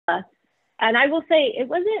And I will say it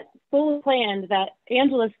wasn't fully planned that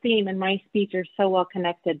Angela's theme and my speech are so well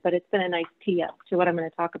connected, but it's been a nice tee up to what I'm going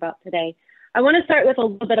to talk about today. I want to start with a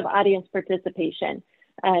little bit of audience participation.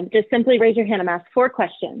 Just simply raise your hand. I'm asked 4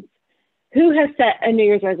 questions. Who has set a New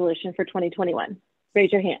Year's resolution for 2021?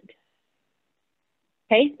 Raise your hand.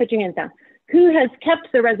 Okay, put your hands down. Who has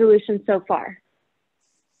kept the resolution so far?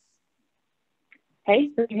 Okay,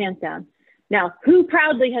 put your hands down. Now, who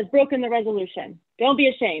proudly has broken the resolution? Don't be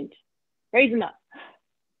ashamed. Raise them up.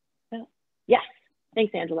 Yes,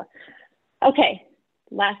 thanks, Angela. Okay,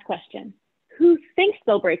 last question. Who thinks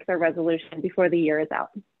they'll break their resolution before the year is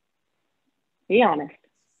out? Be honest.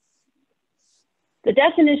 The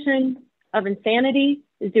definition of insanity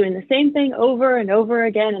is doing the same thing over and over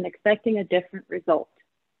again and expecting a different result.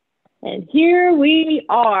 And here we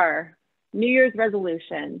are, New Year's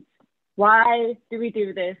resolutions. Why do we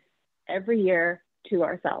do this every year to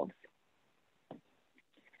ourselves?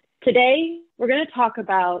 Today, we're going to talk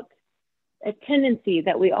about a tendency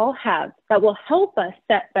that we all have that will help us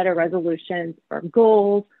set better resolutions or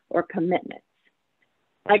goals or commitments.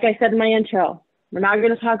 Like I said in my intro, we're not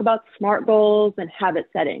going to talk about SMART goals and habit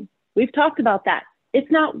setting. We've talked about that.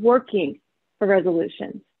 It's not working for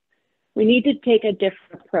resolutions. We need to take a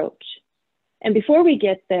different approach. And before we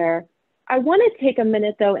get there, I want to take a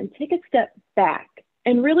minute though and take a step back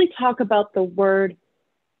and really talk about the word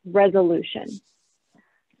resolution.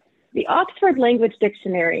 The Oxford Language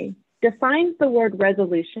Dictionary defines the word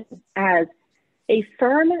resolution as a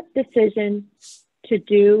firm decision to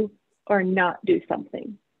do or not do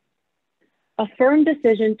something. A firm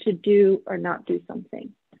decision to do or not do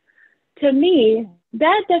something. To me,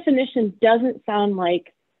 that definition doesn't sound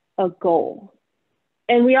like a goal.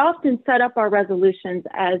 And we often set up our resolutions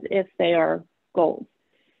as if they are goals.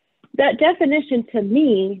 That definition to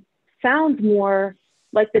me sounds more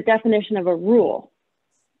like the definition of a rule,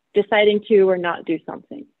 deciding to or not do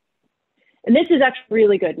something. And this is actually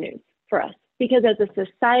really good news for us because as a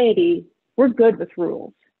society, we're good with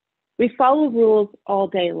rules. We follow rules all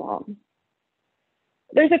day long.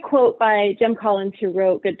 There's a quote by Jim Collins who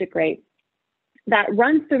wrote Good to Great that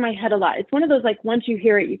runs through my head a lot. It's one of those, like, once you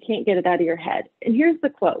hear it, you can't get it out of your head. And here's the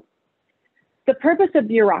quote. The purpose of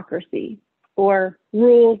bureaucracy, or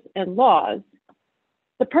rules and laws,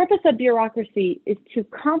 the purpose of bureaucracy is to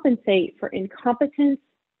compensate for incompetence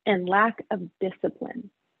and lack of discipline.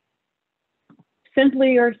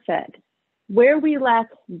 Simply or said, where we lack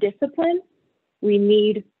discipline, we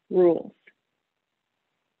need rules.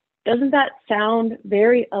 Doesn't that sound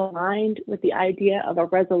very aligned with the idea of a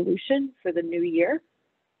resolution for the new year?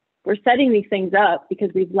 We're setting these things up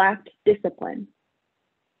because we've lacked discipline.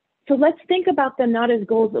 So let's think about them not as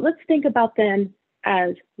goals, but let's think about them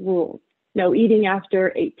as rules. No eating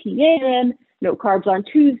after 8 p.m., no carbs on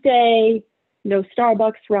Tuesday, no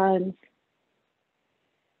Starbucks runs.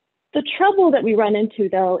 The trouble that we run into,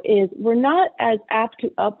 though, is we're not as apt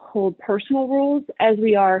to uphold personal rules as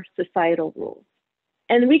we are societal rules.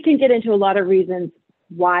 And we can get into a lot of reasons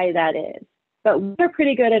why that is. But we're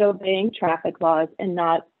pretty good at obeying traffic laws and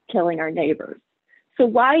not killing our neighbors. So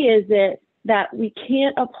why is it that we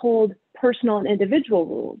can't uphold personal and individual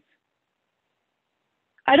rules?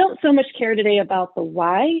 I don't so much care today about the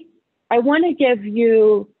why. I want to give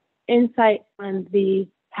you insight on the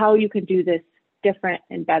how you can do this different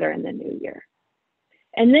and better in the new year.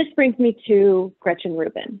 And this brings me to Gretchen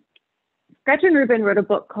Rubin. Gretchen Rubin wrote a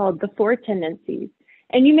book called The 4 Tendencies.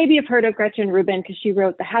 And you maybe have heard of Gretchen Rubin because she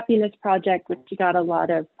wrote The Happiness Project, which she got a lot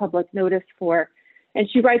of public notice for. And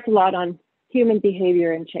she writes a lot on human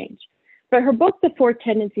behavior and change. But her book, The 4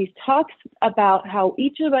 Tendencies, talks about how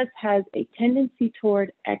each of us has a tendency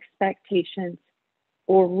toward expectations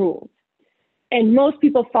or rules. And most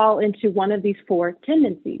people fall into one of these 4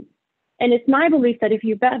 tendencies. And it's my belief that if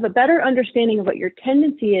you have a better understanding of what your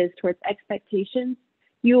tendency is towards expectations,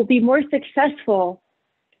 you will be more successful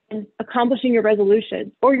in accomplishing your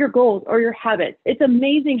resolutions or your goals or your habits. It's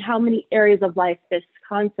amazing how many areas of life this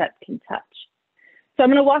concept can touch. So I'm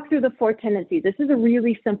going to walk through the 4 tendencies. This is a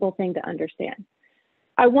really simple thing to understand.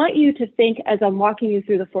 I want you to think as I'm walking you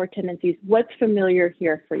through the 4 tendencies, what's familiar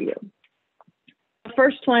here for you? The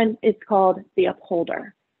first one is called the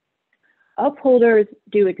upholder. Upholders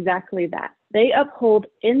do exactly that. They uphold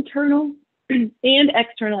internal and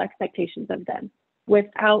external expectations of them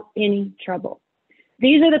without any trouble.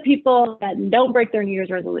 These are the people that don't break their New Year's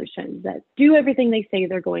resolutions, that do everything they say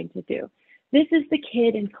they're going to do. This is the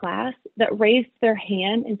kid in class that raised their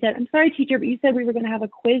hand and said, "I'm sorry, teacher, but you said we were going to have a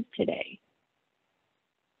quiz today."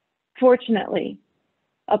 Fortunately,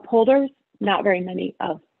 upholders, not very many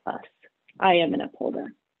of us. I am an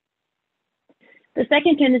upholder. The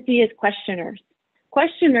second tendency is questioners.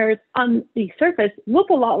 Questioners on the surface look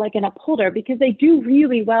a lot like an upholder because they do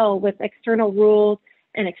really well with external rules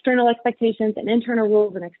and external expectations and internal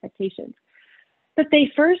rules and expectations. But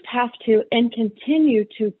they first have to and continue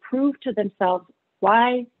to prove to themselves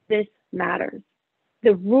why this matters.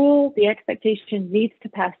 The rule, the expectation needs to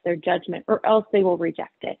pass their judgment or else they will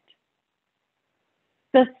reject it.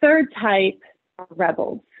 The third type are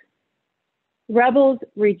rebels. Rebels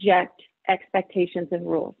reject expectations and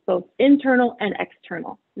rules, both internal and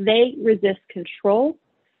external. They resist control.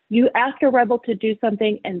 You ask a rebel to do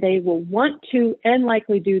something and they will want to and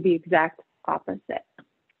likely do the exact opposite.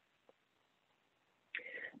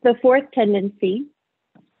 The fourth tendency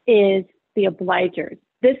is the obligers.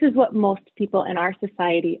 This is what most people in our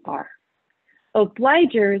society are.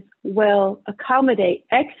 Obligers will accommodate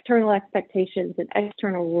external expectations and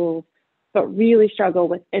external rules, but really struggle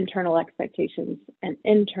with internal expectations and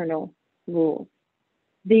internal rules.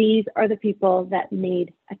 These are the people that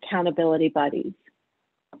need accountability buddies.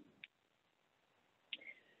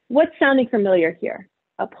 What's sounding familiar here?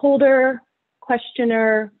 Upholder,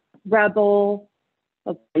 questioner, rebel,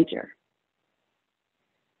 obliger.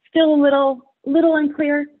 Still a little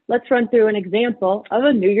unclear? Let's run through an example of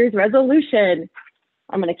a New Year's resolution.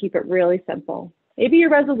 I'm going to keep it really simple. Maybe your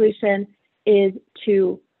resolution is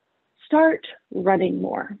to start running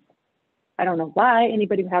more. I don't know why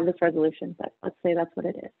anybody would have this resolution, but let's say that's what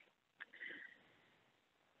it is.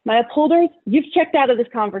 My upholders, you've checked out of this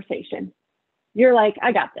conversation. You're like,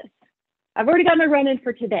 I got this. I've already got my run in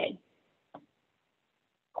for today.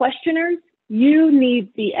 Questioners, you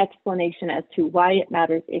need the explanation as to why it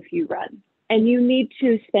matters if you run. And you need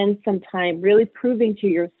to spend some time really proving to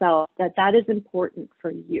yourself that that is important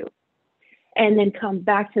for you. And then come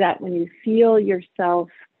back to that when you feel yourself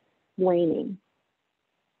waning.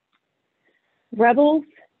 Rebels,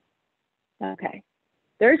 okay,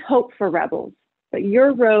 there's hope for rebels, but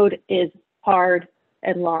your road is hard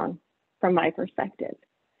and long from my perspective.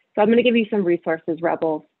 So I'm going to give you some resources,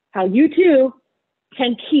 rebels, how you too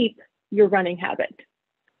can keep your running habit.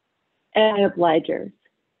 And obligers,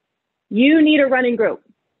 you need a running group.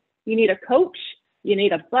 You need a coach, you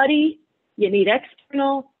need a buddy, you need an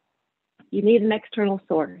external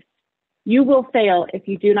source. You will fail if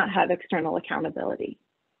you do not have external accountability.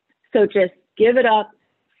 So just give it up,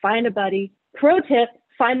 find a buddy. Pro tip,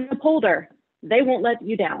 find a upholder. They won't let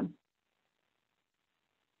you down.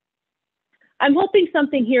 I'm hoping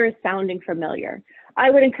something here is sounding familiar.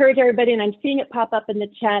 I would encourage everybody, and I'm seeing it pop up in the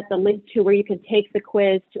chat, the link to where you can take the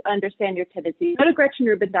quiz to understand your tendencies. Go to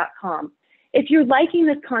GretchenRubin.com. If you're liking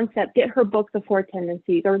this concept, get her book, The Four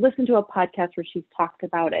Tendencies, or listen to a podcast where she's talked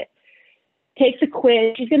about it. Take the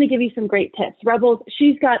quiz. She's going to give you some great tips. Rebels,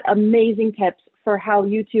 she's got amazing tips for how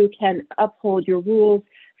you too can uphold your rules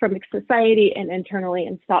from society and internally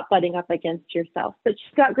and stop butting up against yourself. But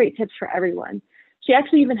she's got great tips for everyone. She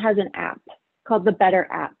actually even has an app called the Better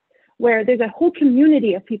app, where there's a whole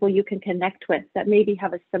community of people you can connect with that maybe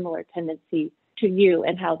have a similar tendency to you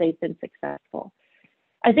and how they've been successful.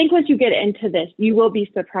 I think once you get into this, you will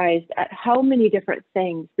be surprised at how many different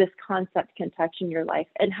things this concept can touch in your life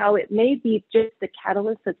and how it may be just the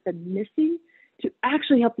catalyst that's been missing to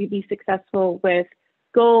actually help you be successful with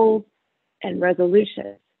goals and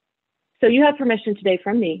resolutions. So you have permission today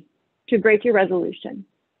from me to break your resolution,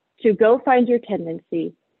 to go find your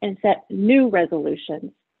tendency and set new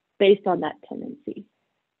resolutions based on that tendency.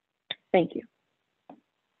 Thank you.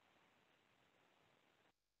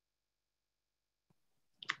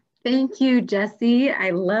 Thank you, Jessi.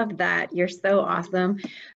 I love that. You're so awesome.